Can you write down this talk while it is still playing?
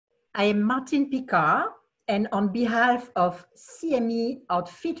I am Martin Picard, and on behalf of CME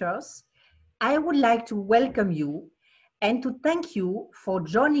Outfitters, I would like to welcome you and to thank you for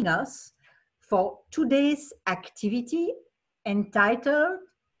joining us for today's activity entitled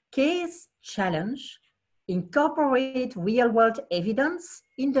Case Challenge: Incorporate Real-World Evidence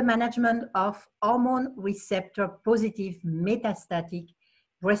in the Management of Hormone Receptor-Positive Metastatic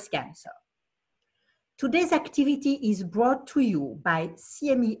Breast Cancer. Today's activity is brought to you by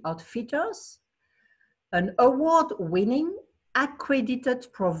CME Outfitters, an award-winning accredited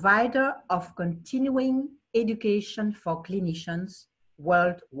provider of continuing education for clinicians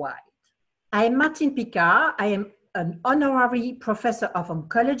worldwide. I am Martin Picard. I am an honorary professor of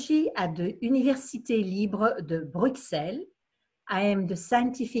oncology at the Université Libre de Bruxelles. I am the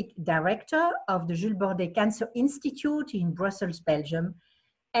scientific director of the Jules Bordet Cancer Institute in Brussels, Belgium,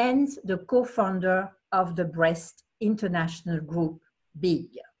 and the co-founder of the Breast International Group,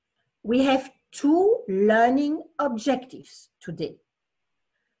 BIG. We have two learning objectives today.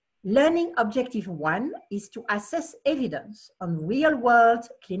 Learning objective 1 is to assess evidence on real-world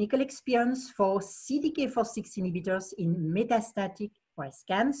clinical experience for CDK4/6 inhibitors in metastatic breast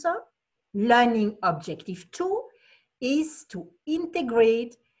cancer. Learning objective 2 is to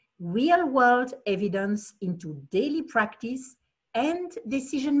integrate real-world evidence into daily practice and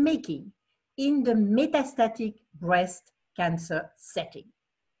decision-making in the metastatic breast cancer setting.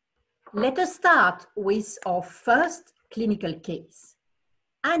 Let us start with our first clinical case.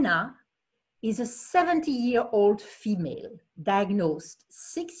 Anna is a 70-year-old female diagnosed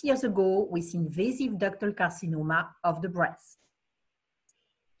 6 years ago with invasive ductal carcinoma of the breast.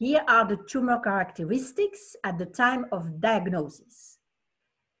 Here are the tumor characteristics at the time of diagnosis.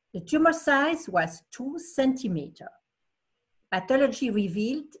 The tumor size was 2 centimeters. Pathology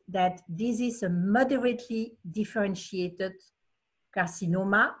revealed that this is a moderately differentiated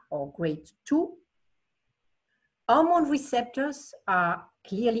carcinoma or grade 2. Hormone receptors are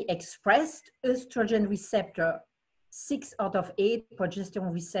clearly expressed: estrogen receptor 6 out of 8,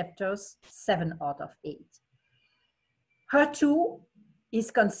 progesterone receptors 7 out of 8. HER2 is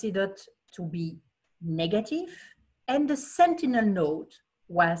considered to be negative, and the sentinel node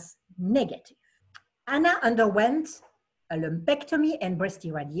was negative. Anna underwent a lumpectomy and breast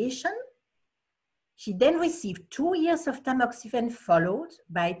irradiation. She then received 2 years of tamoxifen followed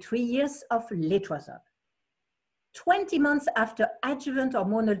by 3 years of letrozole. 20 months after adjuvant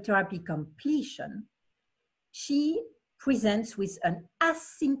hormonal therapy completion, she presents with an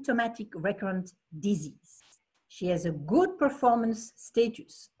asymptomatic recurrent disease. She has a good performance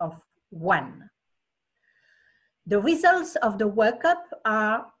status of 1. The results of the workup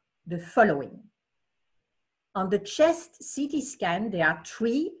are the following. On the chest CT scan, there are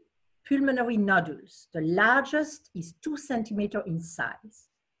 3 pulmonary nodules. The largest is 2 centimeters in size.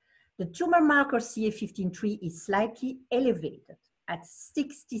 The tumor marker CA15-3 is slightly elevated at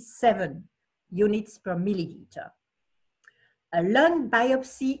 67 units per milliliter. A lung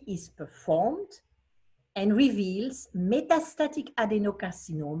biopsy is performed and reveals metastatic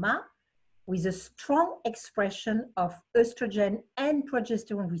adenocarcinoma with a strong expression of estrogen and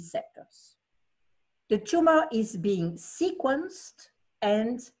progesterone receptors. The tumor is being sequenced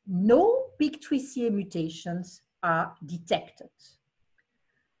and no PIK3CA mutations are detected.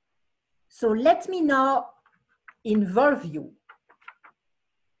 So let me now involve you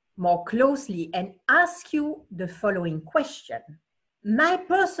more closely and ask you the following question. My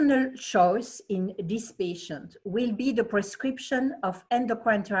personal choice in this patient will be the prescription of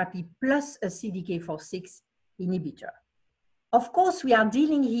endocrine therapy plus a CDK4/6 inhibitor. Of course, we are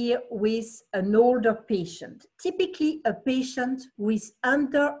dealing here with an older patient, typically a patient who is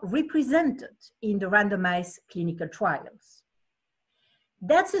underrepresented in the randomized clinical trials.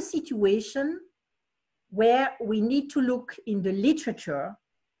 That's a situation where we need to look in the literature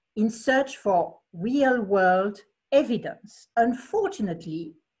in search for real-world evidence.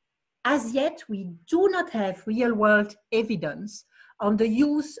 Unfortunately, as yet, we do not have real-world evidence on the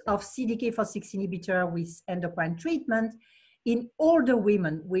use of CDK4/6 inhibitor with endocrine treatment in older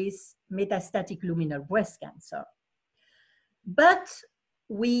women with metastatic luminal breast cancer. But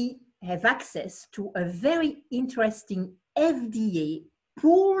we have access to a very interesting FDA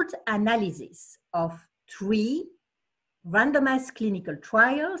pooled analysis of 3 randomized clinical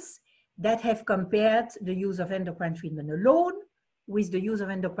trials that have compared the use of endocrine treatment alone with the use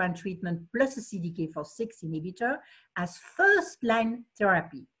of endocrine treatment plus a CDK4/6 inhibitor as first-line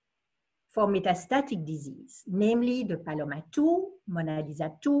therapy for metastatic disease, namely the PALOMA-2,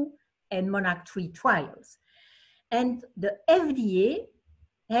 MONALEESA-2, and MONARCH-3 trials. And the FDA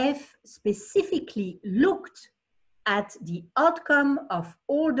have specifically looked at the outcome of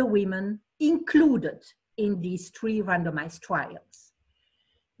older women included in these 3 randomized trials.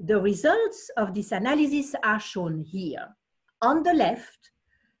 The results of this analysis are shown here. On the left,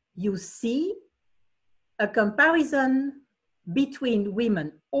 you see a comparison between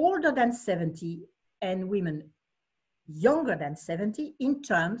women older than 70 and women younger than 70 in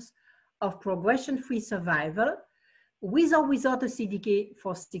terms of progression-free survival with or without a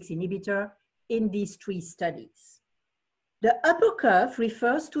CDK4/6 inhibitor in these 3 studies. The upper curve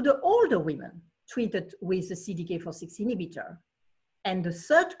refers to the older women treated with a CDK4/6 inhibitor, and the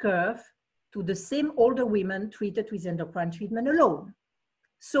third curve to the same older women treated with endocrine treatment alone.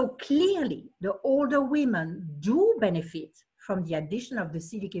 So clearly, the older women do benefit from the addition of the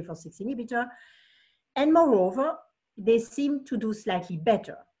CDK4/6 inhibitor, and moreover, they seem to do slightly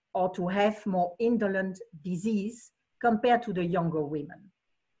better or to have more indolent disease compared to the younger women.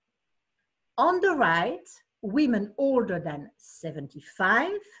 On the right, women older than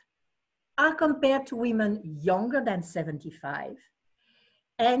 75 are compared to women younger than 75.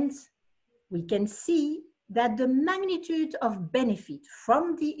 And we can see that the magnitude of benefit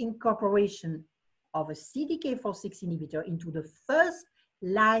from the incorporation of a CDK4/6 inhibitor into the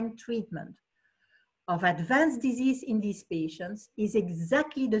first-line treatment of advanced disease in these patients is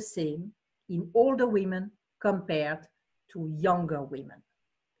exactly the same in older women compared to younger women.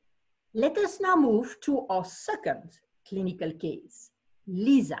 Let us now move to our second clinical case,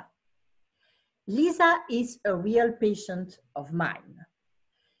 Lisa. Lisa is a real patient of mine.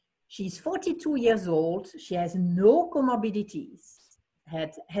 She's 42 years old. She has no comorbidities,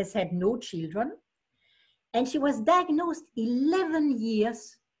 has had no children, and she was diagnosed 11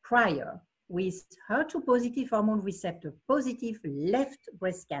 years prior with HER2-positive, hormone receptor-positive left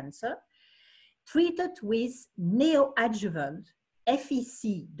breast cancer, treated with neoadjuvant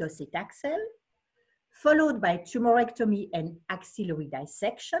FEC docetaxel, followed by tumorectomy and axillary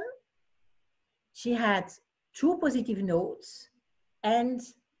dissection. She had 2 positive nodes and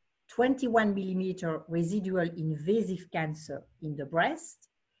 21 millimeter residual invasive cancer in the breast.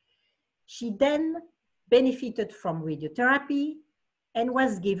 She then benefited from radiotherapy and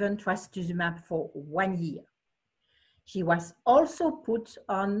was given trastuzumab for 1 year. She was also put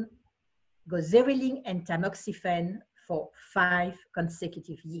on goserelin and tamoxifen for 5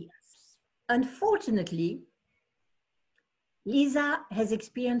 consecutive years. Unfortunately, Lisa has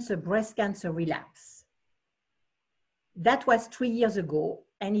experienced a breast cancer relapse. That was 3 years ago,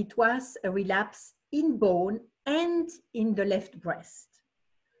 and it was a relapse in bone and in the left breast.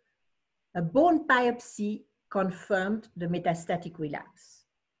 A bone biopsy confirmed the metastatic relapse.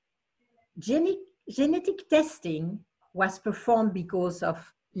 Genetic testing was performed because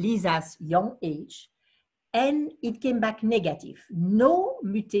of Lisa's young age, and it came back negative. No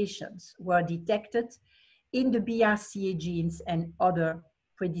mutations were detected in the BRCA genes and other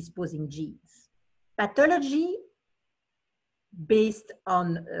predisposing genes. Pathology based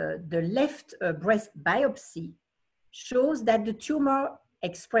on the left breast biopsy shows that the tumor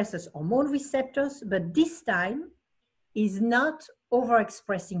expresses hormone receptors, but this time is not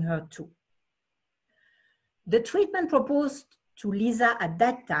overexpressing HER2. The treatment proposed to Lisa at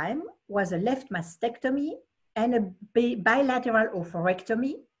that time was a left mastectomy and a bilateral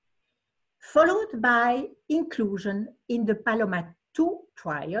oophorectomy, followed by inclusion in the PALOMA-2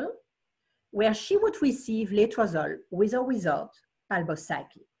 trial, where she would receive letrozole with or without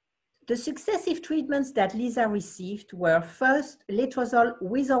palbociclib. The successive treatments that Lisa received were first letrozole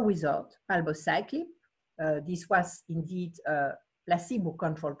with or without palbociclib. This was indeed a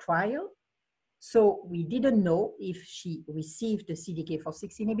placebo-controlled trial, so we didn't know if she received the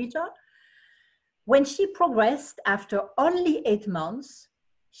CDK4/6 inhibitor. When she progressed after only 8 months,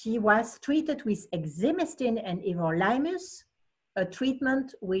 she was treated with exemestane and everolimus, a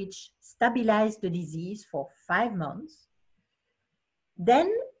treatment which stabilized the disease for 5 months.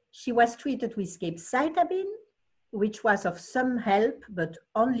 Then she was treated with capecitabine, which was of some help, but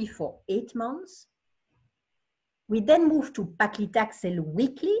only for 8 months. We then moved to paclitaxel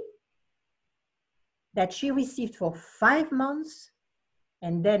weekly, that she received for 5 months,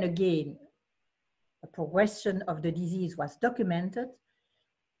 and then again, a progression of the disease was documented.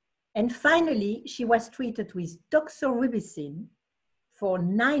 And finally, she was treated with doxorubicin for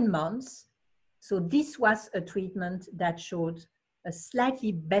 9 months. So this was a treatment that showed a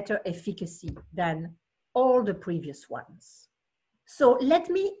slightly better efficacy than all the previous ones. So let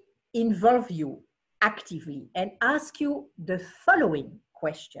me involve you actively and ask you the following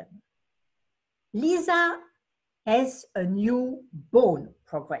question. Lisa has a new bone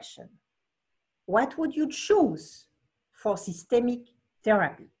progression. What would you choose for systemic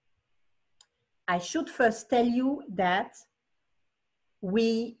therapy? I should first tell you that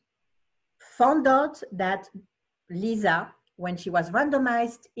we found out that Lisa, when she was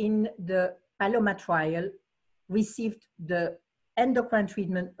randomized in the Paloma trial, received the endocrine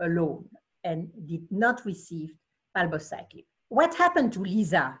treatment alone and did not receive palbociclib. What happened to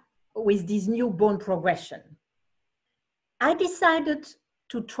Lisa with this new bone progression? I decided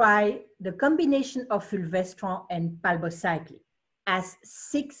to try the combination of fulvestrant and palbociclib as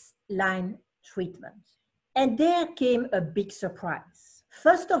 6-line treatment. And there came a big surprise.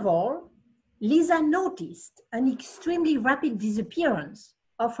 First of all, Lisa noticed an extremely rapid disappearance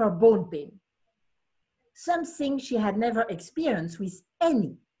of her bone pain, something she had never experienced with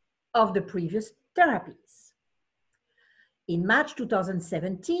any of the previous therapies. In March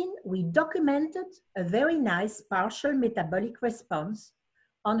 2017, we documented a very nice partial metabolic response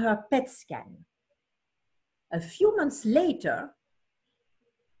on her PET scan. A few months later,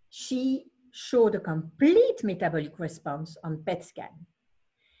 she showed a complete metabolic response on PET scan.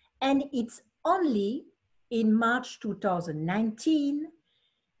 And it's only in March 2019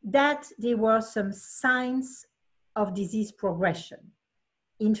 that there were some signs of disease progression.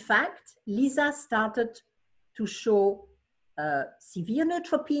 In fact, Lisa started to show severe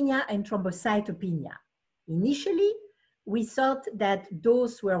neutropenia and thrombocytopenia. Initially, we thought that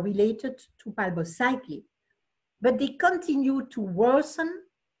those were related to palbociclib, but they continued to worsen,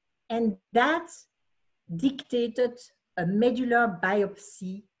 and that dictated a medullary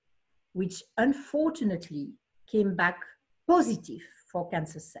biopsy, which unfortunately came back positive for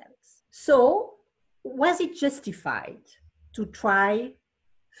cancer cells. So, was it justified to try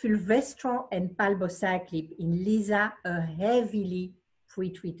fulvestrant and palbociclib in Lisa, a heavily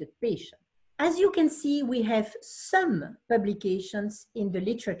pretreated patient? As you can see, we have some publications in the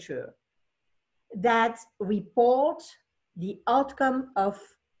literature that report the outcome of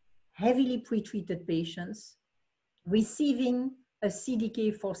heavily pretreated patients receiving a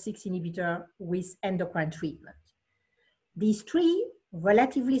CDK4/6 inhibitor with endocrine treatment. These 3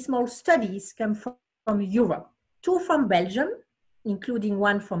 relatively small studies come from Europe, 2 from Belgium, including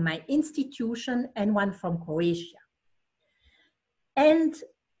 1 from my institution and 1 from Croatia. And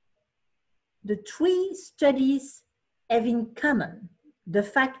the 3 studies have in common the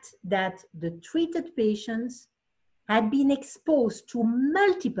fact that the treated patients had been exposed to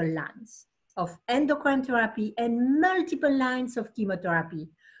multiple lines of endocrine therapy and multiple lines of chemotherapy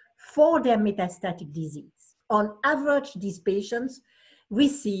for their metastatic disease. On average, these patients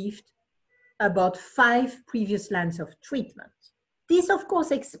received about 5 previous lines of treatment. This, of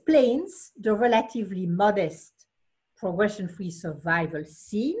course, explains the relatively modest progression-free survival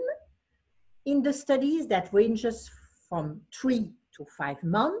seen in the studies that ranges from 3 to 5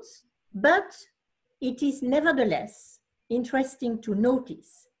 months, but it is nevertheless interesting to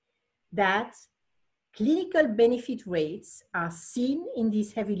notice that clinical benefit rates are seen in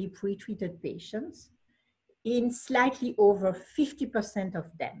these heavily pretreated patients in slightly over 50% of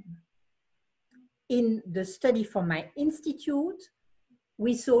them. In the study from my institute,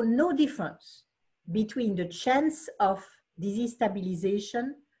 we saw no difference between the chance of disease stabilization,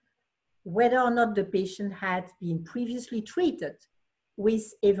 whether or not the patient had been previously treated with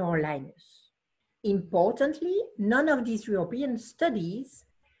everolimus. Importantly, none of these European studies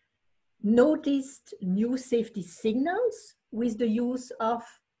noticed new safety signals with the use of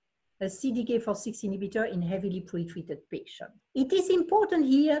a CDK4/6 inhibitor in heavily pretreated patients. It is important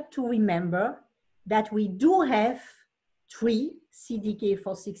here to remember that we do have 3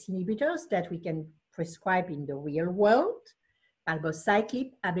 CDK4/6 inhibitors that we can prescribe in the real world: palbociclib,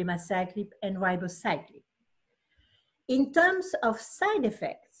 abemaciclib, and ribociclib. In terms of side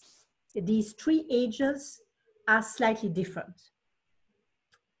effects, these 3 agents are slightly different.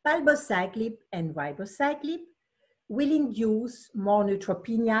 Palbociclib and ribociclib will induce more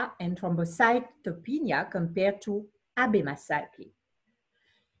neutropenia and thrombocytopenia compared to abemaciclib.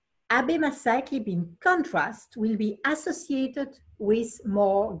 Abemaciclib, in contrast, will be associated with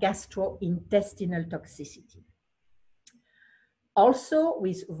more gastrointestinal toxicity. Also,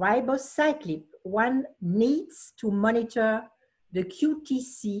 with ribociclib, one needs to monitor the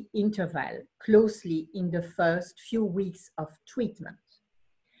QTc interval closely in the first few weeks of treatment.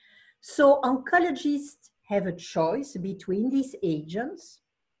 So oncologists have a choice between these agents,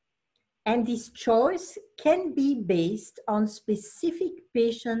 and this choice can be based on specific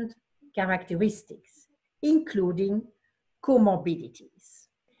patient characteristics, including comorbidities.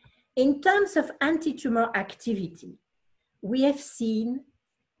 In terms of anti-tumor activity, we have seen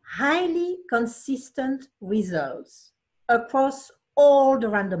highly consistent results across all the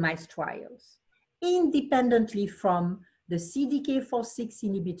randomized trials, independently from the CDK4/6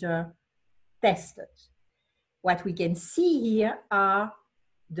 inhibitor tested. What we can see here are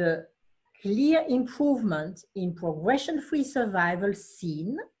the clear improvement in progression-free survival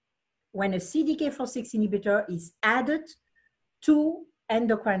seen when a CDK4/6 inhibitor is added to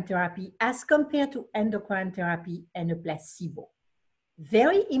endocrine therapy as compared to endocrine therapy and a placebo.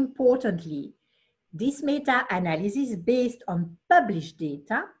 Very importantly, this meta-analysis based on published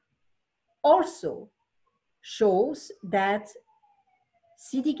data also shows that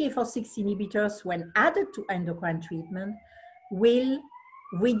CDK4/6 inhibitors, when added to endocrine treatment, will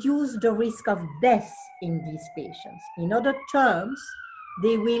reduce the risk of death in these patients. In other terms,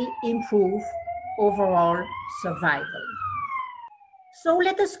 they will improve overall survival. So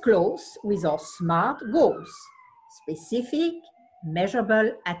let us close with our SMART goals: specific,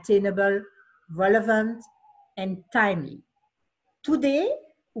 measurable, attainable, relevant, and timely. Today,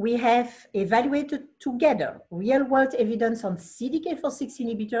 we have evaluated together real-world evidence on CDK4/6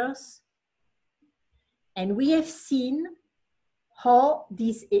 inhibitors, and we have seen how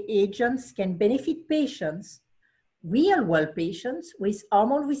these agents can benefit patients, real-world patients with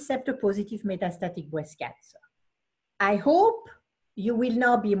hormone receptor-positive metastatic breast cancer. I hope you will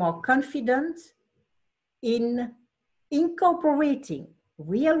now be more confident in incorporating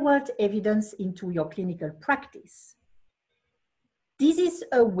real-world evidence into your clinical practice. This is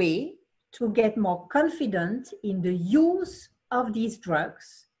a way to get more confident in the use of these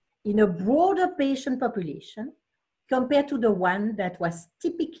drugs in a broader patient population compared to the one that was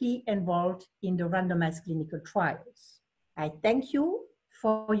typically involved in the randomized clinical trials. I thank you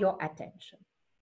for your attention.